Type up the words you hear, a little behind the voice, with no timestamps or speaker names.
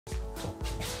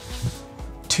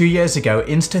2 years ago,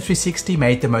 Insta360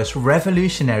 made the most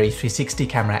revolutionary 360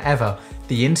 camera ever,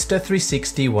 the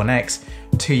Insta360 ONE X.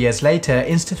 2 years later,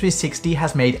 Insta360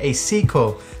 has made a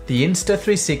sequel, the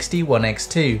Insta360 ONE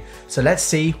X2. So let's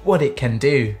see what it can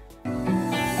do.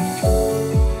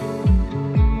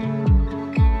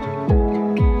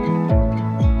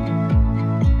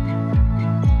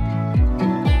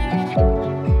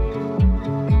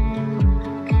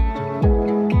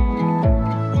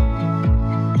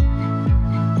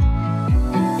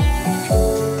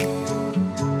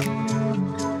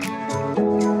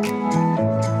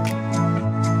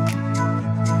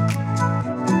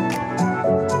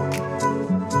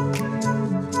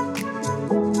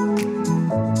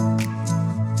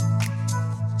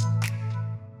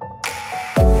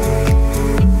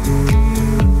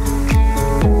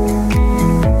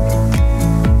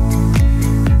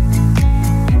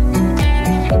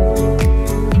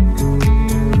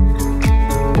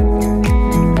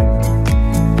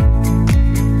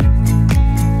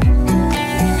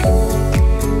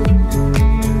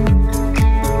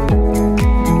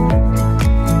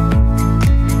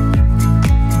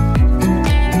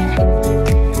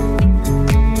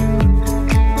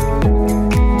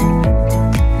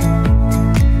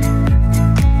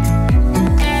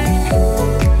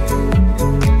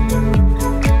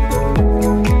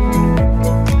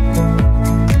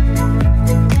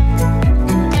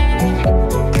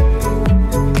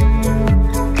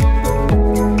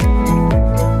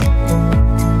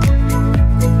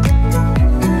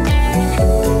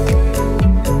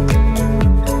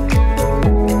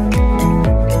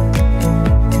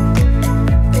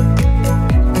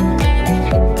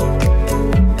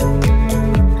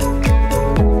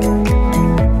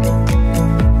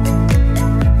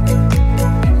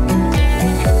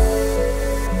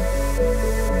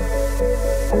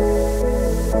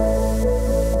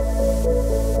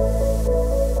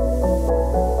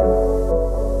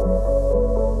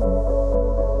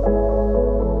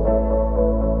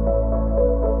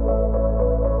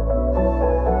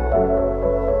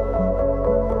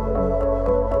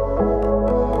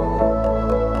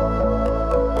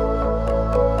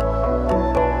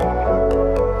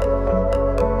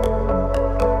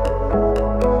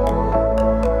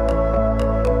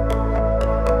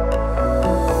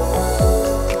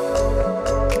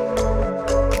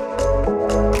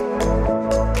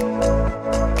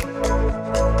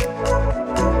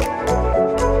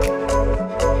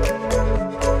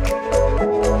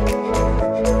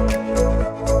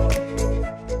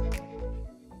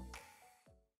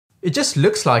 It just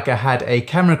looks like I had a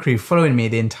camera crew following me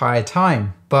the entire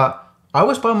time, but I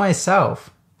was by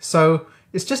myself. So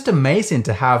it's just amazing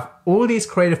to have all these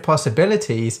creative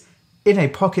possibilities in a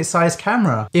pocket-sized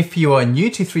camera. If you are new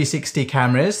to 360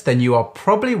 cameras, then you are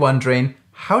probably wondering,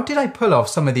 how did I pull off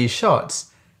some of these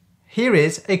shots? Here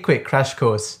is a quick crash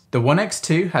course. The ONE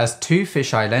X2 has two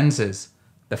fisheye lenses,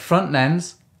 the front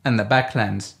lens and the back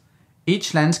lens.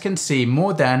 Each lens can see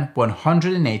more than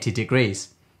 180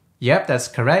 degrees. Yep, that's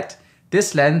correct.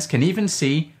 This lens can even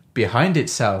see behind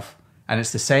itself, and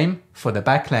it's the same for the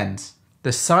back lens.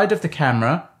 The side of the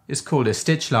camera is called a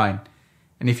stitch line,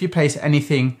 and if you place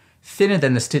anything thinner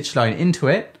than the stitch line into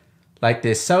it, like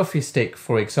this selfie stick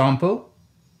for example,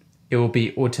 it will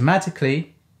be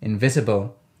automatically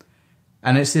invisible.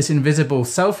 And it's this invisible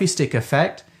selfie stick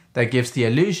effect that gives the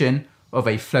illusion of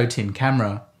a floating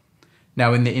camera.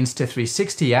 Now in the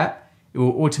Insta360 app, it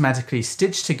will automatically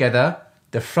stitch together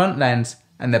the front lens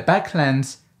and the back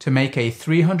lens to make a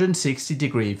 360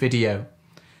 degree video.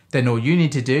 Then all you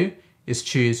need to do is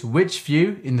choose which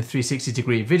view in the 360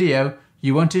 degree video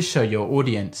you want to show your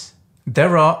audience.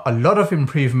 There are a lot of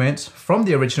improvements from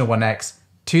the original ONE X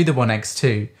to the ONE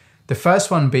X2. The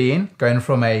first one being going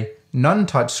from a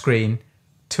non-touch screen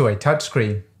to a touch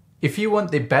screen. If you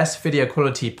want the best video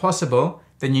quality possible,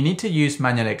 then you need to use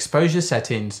manual exposure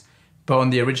settings, but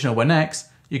on the original ONE X,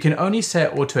 you can only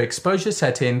set auto exposure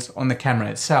settings on the camera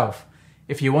itself.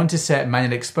 If you want to set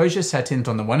manual exposure settings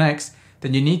on the ONE X,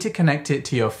 then you need to connect it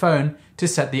to your phone to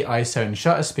set the ISO and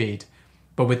shutter speed.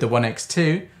 But with the ONE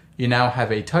X2, you now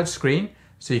have a touch screen,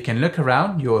 so you can look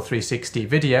around your 360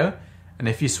 video, and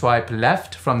if you swipe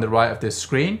left from the right of the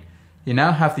screen, you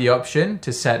now have the option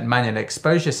to set manual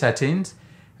exposure settings,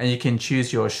 and you can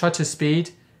choose your shutter speed,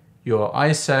 your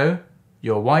ISO,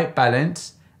 your white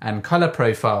balance, and color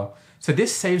profile. So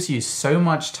this saves you so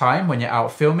much time when you're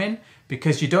out filming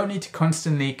because you don't need to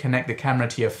constantly connect the camera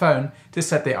to your phone to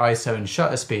set the ISO and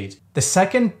shutter speed. The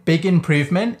second big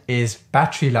improvement is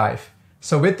battery life.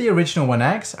 So with the original ONE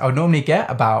X, I would normally get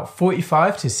about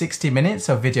 45 to 60 minutes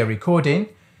of video recording,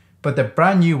 but the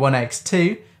brand new ONE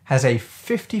X2 has a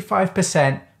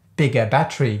 55% bigger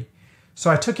battery.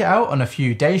 So I took it out on a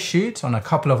few day shoots on a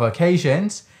couple of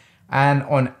occasions, and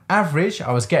on average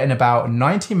I was getting about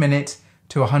 90 minutes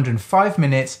to 105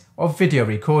 minutes of video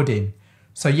recording.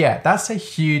 So yeah, that's a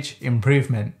huge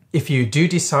improvement. If you do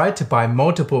decide to buy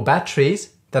multiple batteries,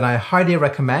 then I highly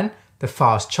recommend the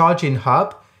fast charging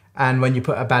hub, and when you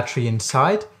put a battery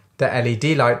inside, the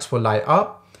LED lights will light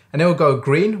up and it will go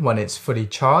green when it's fully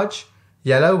charged,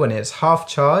 yellow when it's half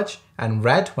charged, and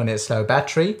red when it's low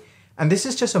battery. And this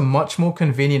is just a much more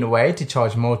convenient way to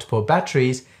charge multiple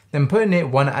batteries than putting it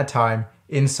one at a time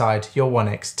inside your ONE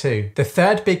X2. The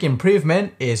third big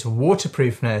improvement is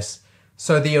waterproofness.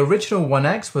 So the original ONE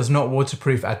X was not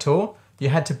waterproof at all. You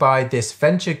had to buy this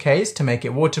venture case to make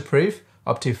it waterproof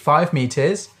up to 5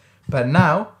 meters. But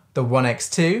now the ONE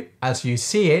X2, as you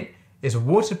see it, is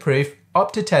waterproof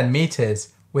up to 10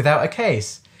 meters without a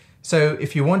case. So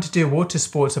if you want to do water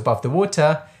sports above the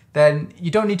water, then you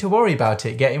don't need to worry about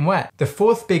it getting wet. The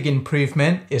fourth big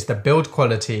improvement is the build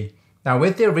quality. Now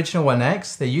with the original ONE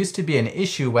X, there used to be an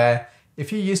issue where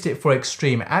if you used it for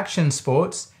extreme action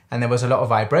sports and there was a lot of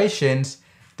vibrations,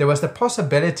 there was the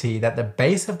possibility that the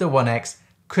base of the ONE X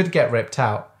could get ripped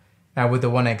out. Now with the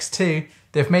ONE X2,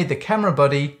 they've made the camera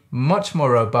body much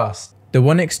more robust. The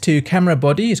ONE X2 camera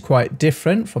body is quite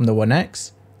different from the ONE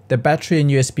X. The battery and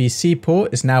USB-C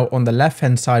port is now on the left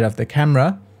hand side of the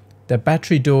camera. The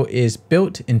battery door is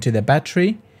built into the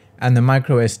battery, and the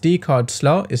micro SD card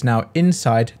slot is now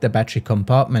inside the battery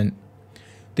compartment.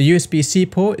 The USB-C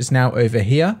port is now over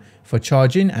here for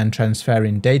charging and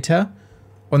transferring data.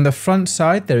 On the front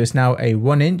side there is now a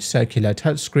 1-inch circular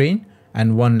touchscreen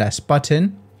and one less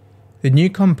button. The new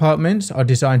compartments are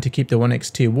designed to keep the ONE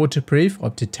X2 waterproof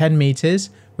up to 10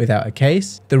 meters without a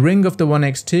case. The ring of the ONE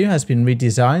X2 has been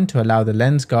redesigned to allow the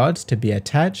lens guards to be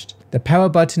attached. The power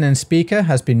button and speaker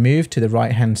has been moved to the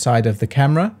right hand side of the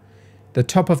camera. The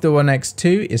top of the ONE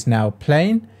X2 is now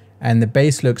plain, and the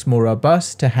base looks more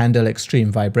robust to handle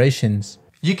extreme vibrations.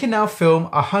 You can now film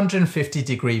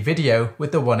 150-degree video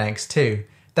with the ONE X2.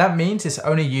 That means it's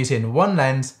only using one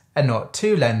lens and not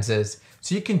two lenses,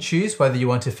 so you can choose whether you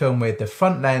want to film with the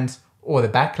front lens or the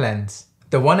back lens.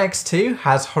 The ONE X2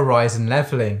 has horizon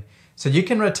leveling, so you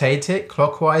can rotate it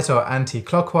clockwise or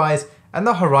anti-clockwise and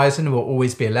the horizon will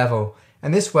always be level,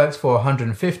 and this works for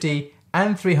 150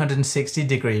 and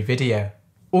 360-degree video.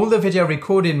 All the video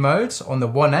recording modes on the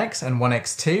ONE X and ONE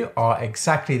X2 are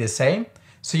exactly the same,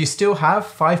 so you still have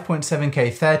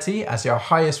 5.7K 30 as your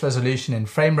highest resolution in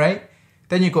frame rate,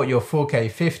 then you've got your 4K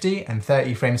 50 and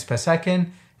 30 frames per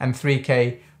second, and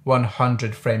 3K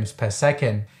 100 frames per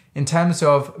second. In terms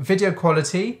of video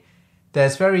quality,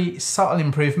 there's very subtle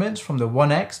improvements from the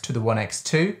ONE X to the ONE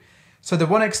X2. So the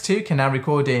ONE X2 can now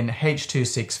record in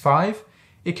H.265,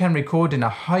 it can record in a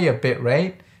higher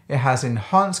bitrate, it has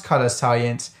enhanced color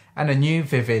science and a new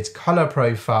vivid color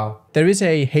profile. There is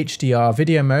a HDR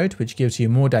video mode which gives you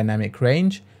more dynamic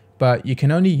range, but you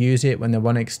can only use it when the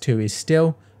ONE X2 is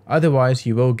still, otherwise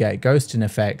you will get ghosting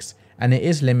effects, and it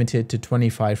is limited to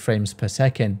 25 frames per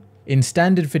second. In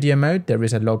standard video mode, there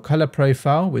is a log color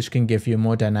profile which can give you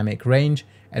more dynamic range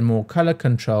and more color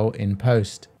control in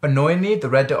post. Annoyingly, the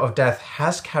red dot of death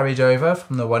has carried over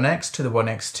from the ONE X to the ONE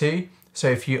X2, so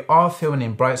if you are filming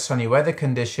in bright sunny weather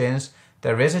conditions,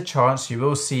 there is a chance you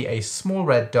will see a small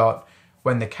red dot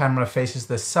when the camera faces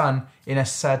the sun in a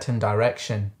certain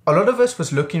direction. A lot of us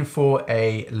was looking for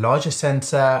a larger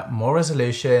sensor, more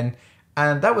resolution,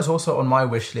 and that was also on my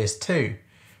wish list too.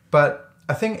 But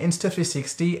I think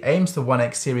Insta360 aims the ONE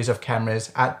X series of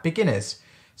cameras at beginners,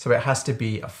 so it has to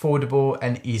be affordable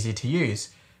and easy to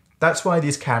use. That's why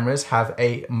these cameras have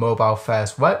a mobile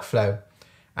first workflow.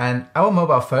 And our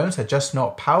mobile phones are just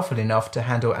not powerful enough to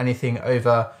handle anything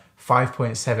over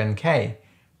 5.7K,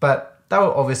 but that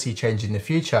will obviously change in the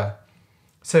future.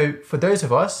 So for those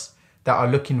of us that are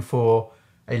looking for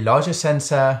a larger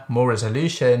sensor, more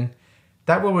resolution,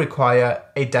 that will require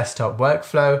a desktop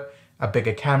workflow, a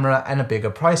bigger camera and a bigger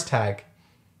price tag.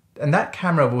 And that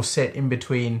camera will sit in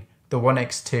between the ONE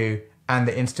X2 and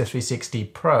the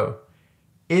Insta360 Pro.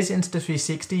 Is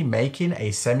Insta360 making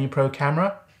a semi-pro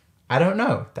camera? I don't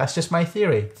know, that's just my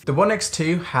theory. The ONE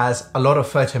X2 has a lot of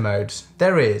photo modes.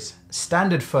 There is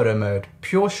standard photo mode,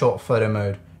 pure shot photo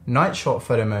mode, night shot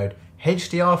photo mode,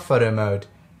 HDR photo mode,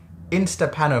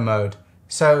 Insta Pano mode.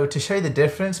 So to show you the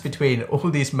difference between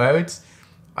all these modes,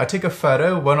 I took a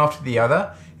photo one after the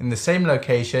other in the same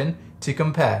location to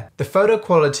compare. The photo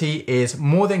quality is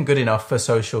more than good enough for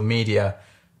social media.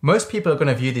 Most people are going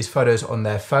to view these photos on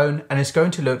their phone and it's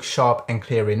going to look sharp and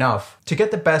clear enough. To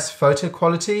get the best photo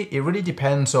quality, it really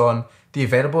depends on the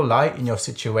available light in your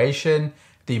situation,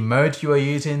 the the mode you are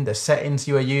using, the settings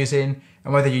you are using,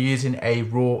 and whether you're using a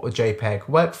RAW or JPEG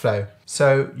workflow.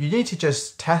 So you need to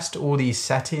just test all these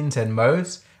settings and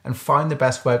modes and find the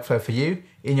best workflow for you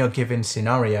in your given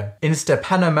scenario. Insta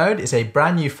Pano mode is a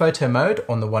brand new photo mode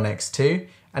on the ONE X2,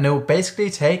 and it will basically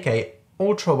take a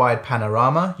ultra wide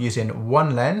panorama using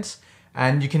one lens,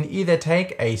 and you can either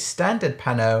take a standard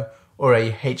pano or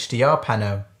a HDR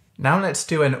pano. Now let's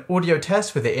do an audio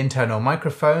test with the internal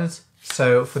microphones.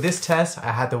 So for this test,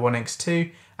 I had the ONE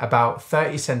X2 about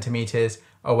 30 centimeters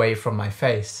away from my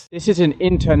face. This is an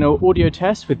internal audio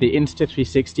test with the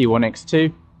Insta360 ONE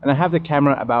X2, and I have the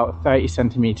camera about 30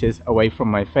 centimeters away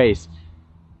from my face.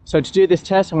 So to do this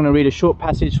test, I'm going to read a short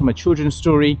passage from a children's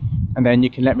story, and then you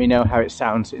can let me know how it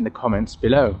sounds in the comments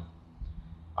below.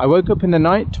 I woke up in the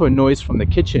night to a noise from the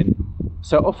kitchen,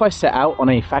 so off I set out on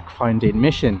a fact-finding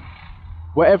mission.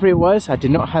 Whatever it was, I did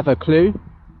not have a clue.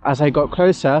 As I got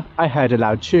closer, I heard a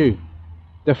loud chew.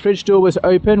 The fridge door was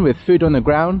open with food on the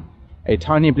ground. A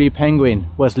tiny blue penguin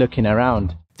was looking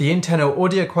around. The internal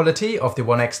audio quality of the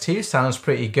ONE X2 sounds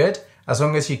pretty good as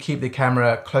long as you keep the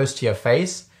camera close to your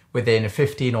face, within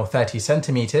 15 or 30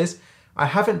 centimeters. I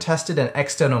haven't tested an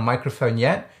external microphone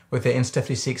yet with the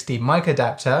Insta360 mic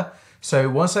adapter, so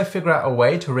once I figure out a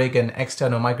way to rig an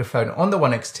external microphone on the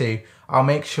ONE X2, I'll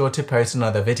make sure to post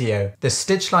another video. The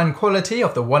stitch line quality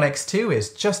of the ONE X2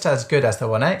 is just as good as the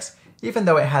ONE X, even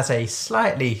though it has a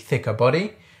slightly thicker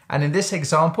body. And in this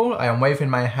example, I am waving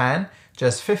my hand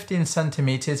just 15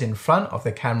 centimeters in front of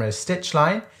the camera's stitch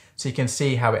line, so you can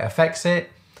see how it affects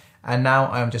it. And now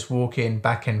I'm just walking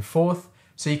back and forth,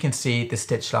 so you can see the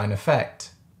stitch line effect.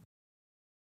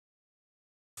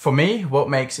 For me, what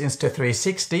makes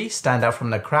Insta360 stand out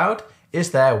from the crowd is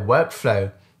their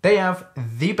workflow. They have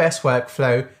the best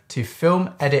workflow to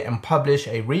film, edit and publish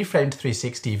a reframed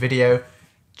 360 video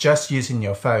just using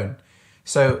your phone.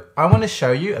 So I want to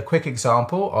show you a quick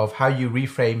example of how you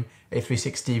reframe a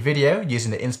 360 video using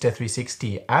the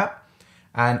Insta360 app.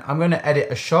 And I'm going to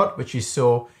edit a shot which you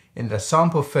saw in the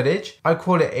sample footage. I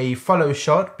call it a follow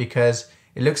shot because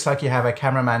it looks like you have a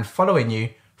cameraman following you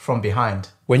from behind.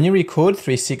 When you record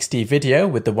 360 video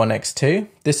with the ONE X2,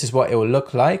 this is what it will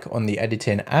look like on the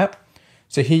editing app.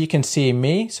 So here you can see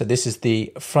me. So this is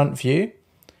the front view.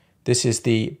 This is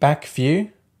the back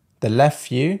view, the left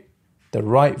view, the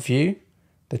right view,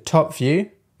 the top view,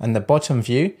 and the bottom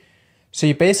view. So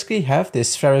you basically have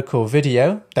this spherical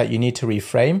video that you need to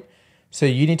reframe. So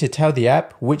you need to tell the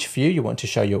app which view you want to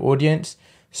show your audience.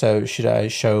 So should I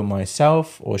show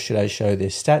myself, or should I show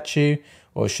this statue,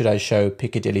 or should I show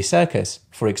Piccadilly Circus,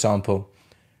 for example?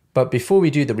 But before we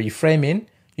do the reframing,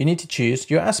 you need to choose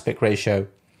your aspect ratio.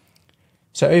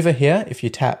 So over here, if you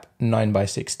tap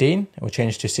 9:16, it will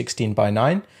change to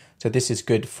 16:9. So this is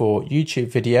good for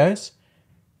YouTube videos.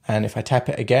 And if I tap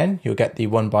it again, you'll get the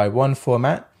 1:1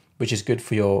 format, which is good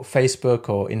for your Facebook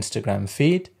or Instagram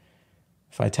feed.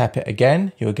 If I tap it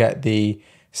again, you'll get the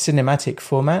cinematic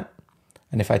format.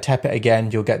 And if I tap it again,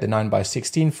 you'll get the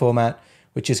 9:16 format,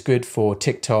 which is good for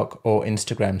TikTok or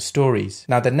Instagram stories.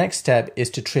 Now the next step is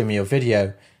to trim your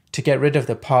video to get rid of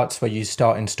the parts where you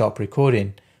start and stop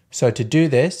recording. So to do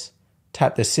this,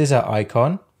 tap the scissor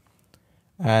icon,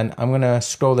 and I'm going to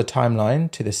scroll the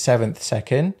timeline to the 7th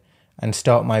second and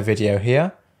start my video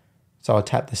here. So I'll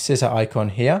tap the scissor icon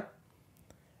here,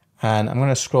 and I'm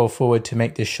going to scroll forward to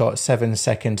make this shot 7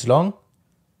 seconds long,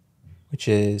 which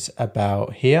is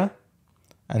about here,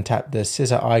 and tap the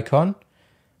scissor icon.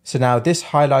 So now this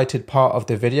highlighted part of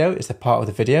the video is the part of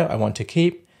the video I want to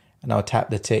keep, and I'll tap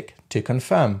the tick to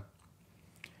confirm.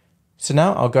 So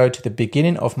now I'll go to the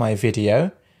beginning of my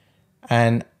video,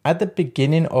 and at the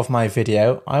beginning of my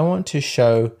video, I want to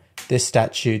show this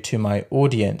statue to my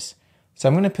audience. So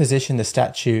I'm going to position the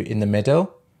statue in the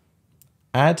middle,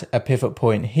 add a pivot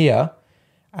point here,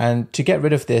 and to get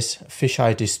rid of this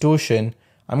fisheye distortion,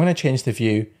 I'm going to change the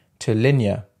view to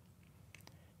linear.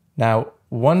 Now,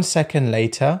 1 second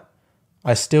later,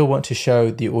 I still want to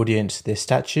show the audience this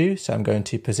statue, so I'm going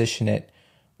to position it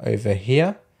over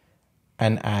here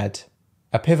and add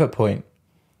a pivot point.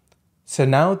 So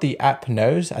now the app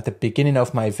knows at the beginning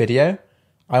of my video,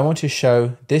 I want to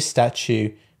show this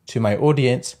statue to my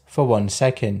audience for 1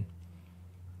 second.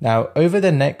 Now, over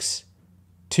the next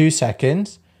 2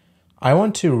 seconds, I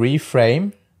want to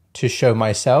reframe to show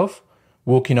myself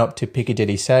walking up to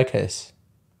Piccadilly Circus.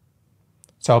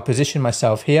 So I'll position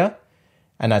myself here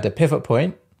and add a pivot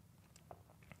point.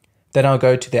 Then I'll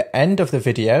go to the end of the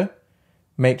video,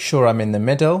 make sure I'm in the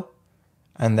middle,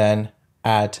 and then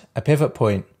add a pivot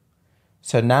point.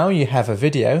 So now you have a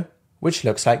video which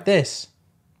looks like this.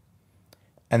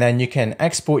 And then you can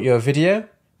export your video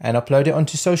and upload it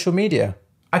onto social media.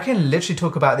 I can literally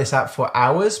talk about this app for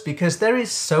hours because there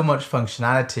is so much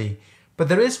functionality. But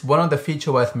there is one other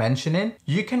feature worth mentioning.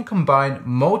 You can combine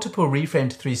multiple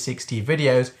reframed 360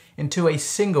 videos into a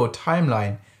single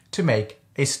timeline to make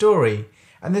a story.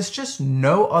 And there's just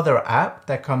no other app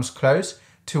that comes close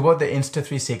to what the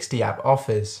Insta360 app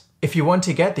offers. If you want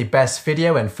to get the best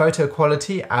video and photo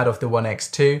quality out of the ONE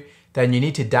X2, then you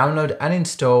need to download and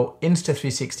install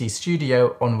Insta360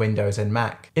 Studio on Windows and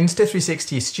Mac.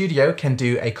 Insta360 Studio can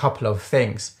do a couple of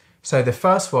things. So the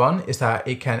first one is that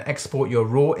it can export your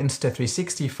raw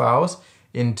Insta360 files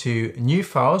into new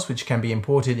files which can be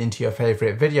imported into your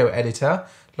favorite video editor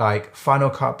like Final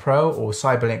Cut Pro or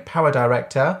Cyberlink Power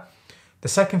Director. The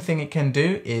second thing it can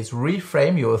do is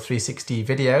reframe your 360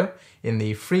 video in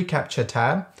the Free Capture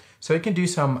tab. So it can do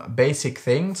some basic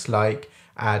things like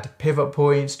add pivot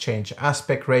points, change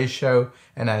aspect ratio,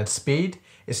 and add speed.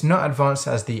 It's not advanced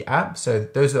as the app, so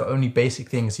those are only basic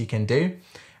things you can do.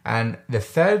 And the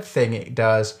third thing it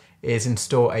does is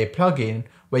install a plugin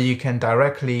where you can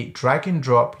directly drag and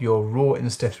drop your raw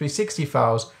Insta360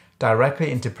 files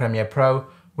directly into Premiere Pro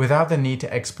without the need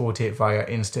to export it via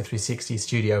Insta360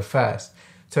 Studio first.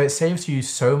 So it saves you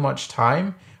so much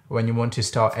time when you want to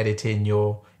start editing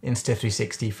your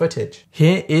Insta360 footage.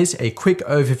 Here is a quick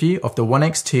overview of the ONE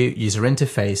X2 user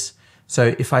interface.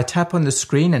 So if I tap on the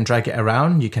screen and drag it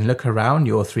around, you can look around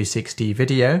your 360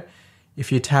 video.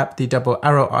 If you tap the double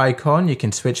arrow icon, you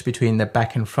can switch between the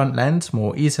back and front lens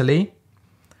more easily.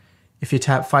 If you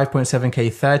tap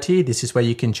 5.7K 30, this is where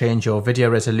you can change your video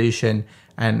resolution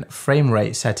and frame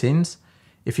rate settings.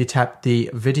 If you tap the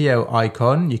video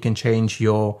icon, you can change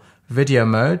your video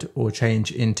mode or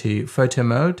change into photo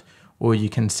mode, or you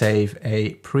can save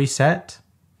a preset.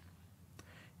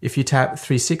 If you tap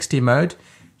 360 mode,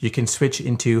 you can switch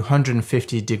into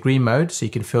 150-degree mode, so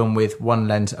you can film with one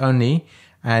lens only.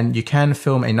 And you can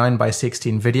film a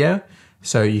 9:16 video,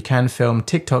 so you can film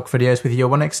TikTok videos with your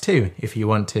ONE X2 if you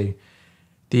want to.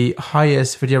 The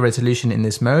highest video resolution in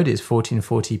this mode is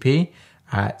 1440p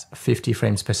at 50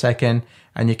 frames per second,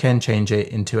 and you can change it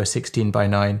into a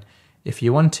 16:9 if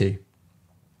you want to.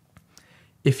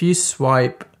 If you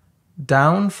swipe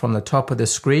down from the top of the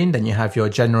screen, then you have your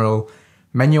general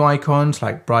menu icons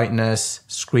like brightness,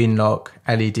 screen lock,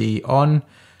 LED on,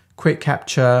 quick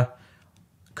capture,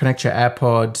 connect your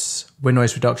AirPods, wind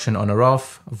noise reduction on or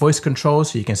off, voice control,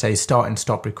 so you can say start and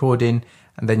stop recording,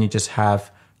 and then you just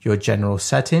have your general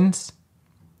settings.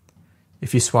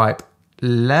 If you swipe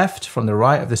left from the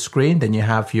right of the screen, then you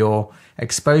have your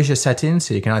exposure settings,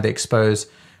 so you can either expose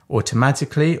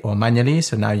automatically or manually,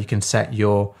 so now you can set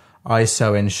your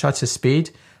ISO and shutter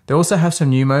speed. They also have some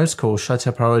new modes called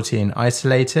shutter priority and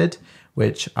isolated,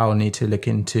 which I'll need to look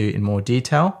into in more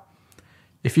detail.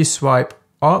 If you swipe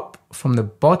up from the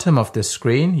bottom of the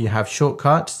screen, you have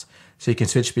shortcuts, so you can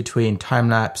switch between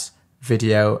time-lapse,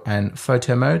 video, and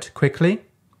photo mode quickly.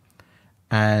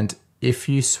 And if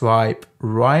you swipe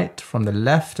right from the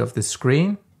left of the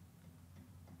screen,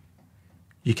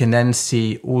 you can then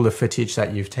see all the footage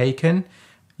that you've taken.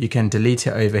 You can delete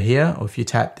it over here, or if you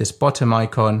tap this bottom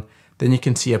icon, then you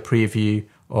can see a preview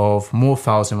of more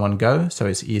files in one go, so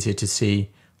it's easier to see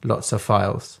lots of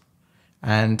files.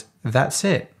 And that's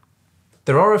it.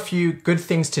 There are a few good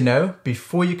things to know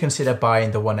before you consider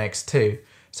buying the ONE X2.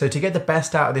 So to get the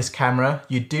best out of this camera,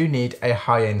 you do need a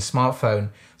high-end smartphone.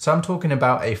 So I'm talking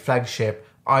about a flagship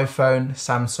iPhone,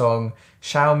 Samsung,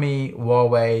 Xiaomi,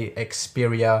 Huawei,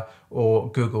 Xperia,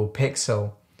 or Google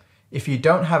Pixel. If you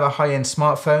don't have a high-end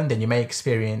smartphone, then you may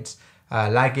experience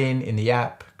lagging in the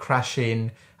app,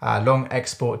 crashing, long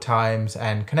export times,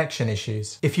 and connection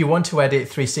issues. If you want to edit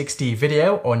 360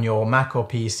 video on your Mac or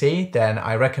PC, then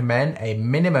I recommend a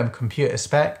minimum computer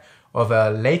spec of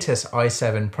a latest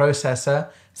i7 processor,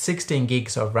 16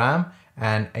 gigs of RAM,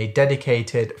 and a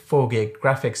dedicated 4 gig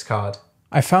graphics card.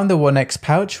 I found the ONE X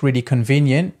pouch really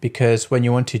convenient because when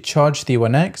you want to charge the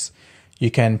ONE X, you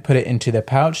can put it into the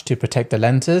pouch to protect the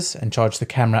lenses and charge the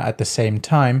camera at the same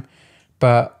time.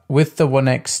 But with the ONE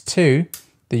X2,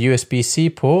 the USB-C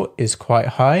port is quite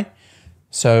high.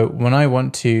 So when I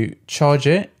want to charge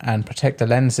it and protect the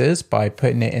lenses by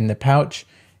putting it in the pouch,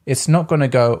 it's not going to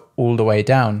go all the way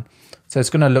down. So it's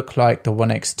going to look like the ONE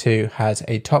X2 has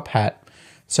a top hat.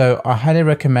 So I highly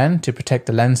recommend to protect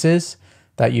the lenses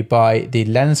that you buy the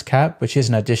lens cap, which is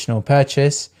an additional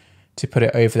purchase, to put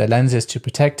it over the lenses to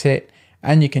protect it,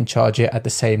 and you can charge it at the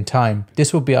same time.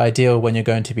 This will be ideal when you're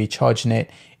going to be charging it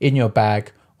in your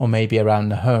bag or maybe around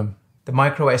the home. The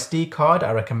micro SD card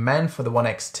I recommend for the ONE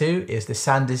X2 is the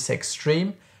SanDisk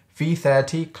Extreme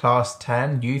V30 Class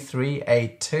 10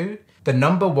 U3A2. The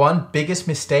number one biggest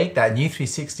mistake that new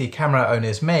 360 camera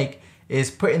owners make is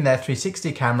putting their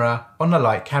 360 camera on a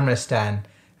light camera stand,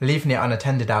 leaving it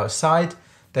unattended outside,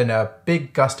 then a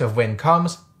big gust of wind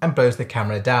comes and blows the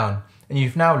camera down, and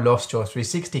you've now lost your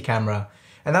 360 camera.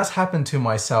 And that's happened to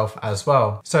myself as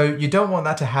well. So you don't want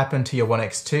that to happen to your ONE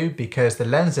X2 because the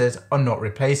lenses are not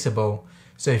replaceable.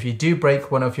 So if you do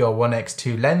break one of your ONE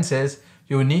X2 lenses,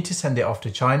 you'll need to send it off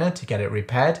to China to get it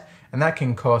repaired, and that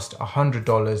can cost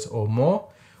 $100 or more,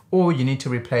 or you need to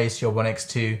replace your ONE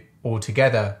X2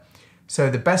 altogether. So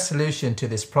the best solution to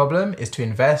this problem is to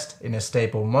invest in a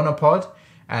stable monopod,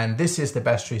 and this is the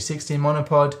best 360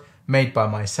 monopod made by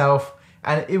myself,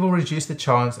 and it will reduce the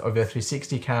chance of your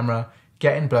 360 camera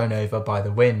getting blown over by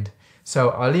the wind. So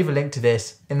I'll leave a link to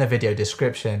this in the video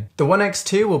description. The ONE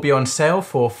X2 will be on sale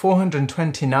for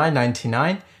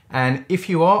 $429.99, and if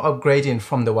you are upgrading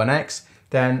from the ONE X,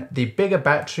 then the bigger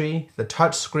battery, the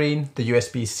touch screen, the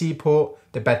USB-C port,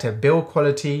 the better build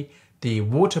quality, the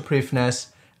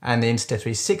waterproofness, and the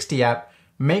Insta360 app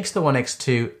makes the ONE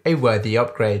X2 a worthy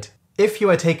upgrade. If you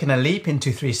are taking a leap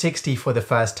into 360 for the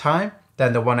first time,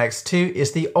 then the ONE X2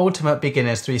 is the ultimate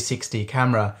beginner's 360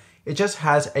 camera. It just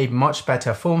has a much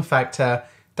better form factor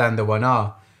than the ONE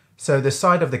R. So the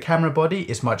side of the camera body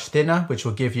is much thinner, which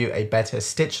will give you a better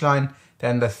stitch line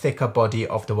than the thicker body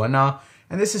of the ONE R.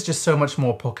 And this is just so much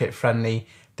more pocket friendly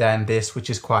than this, which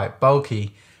is quite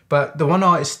bulky. But the ONE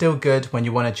R is still good when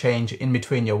you want to change in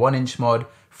between your 1-inch mod,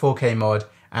 4K mod,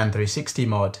 and 360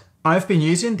 mod. I've been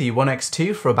using the ONE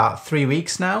X2 for about 3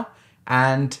 weeks now,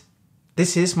 and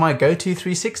this is my go-to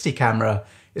 360 camera.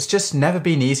 It's just never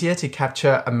been easier to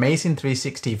capture amazing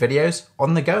 360 videos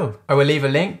on the go. I will leave a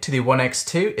link to the ONE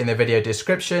X2 in the video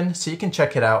description so you can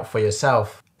check it out for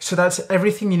yourself. So that's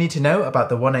everything you need to know about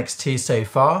the ONE X2 so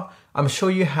far. I'm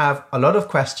sure you have a lot of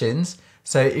questions,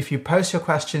 so if you post your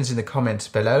questions in the comments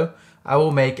below, I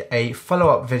will make a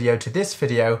follow-up video to this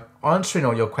video answering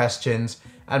all your questions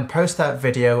and post that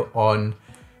video on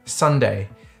Sunday.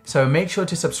 So make sure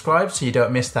to subscribe so you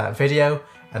don't miss that video,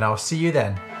 and I'll see you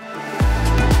then.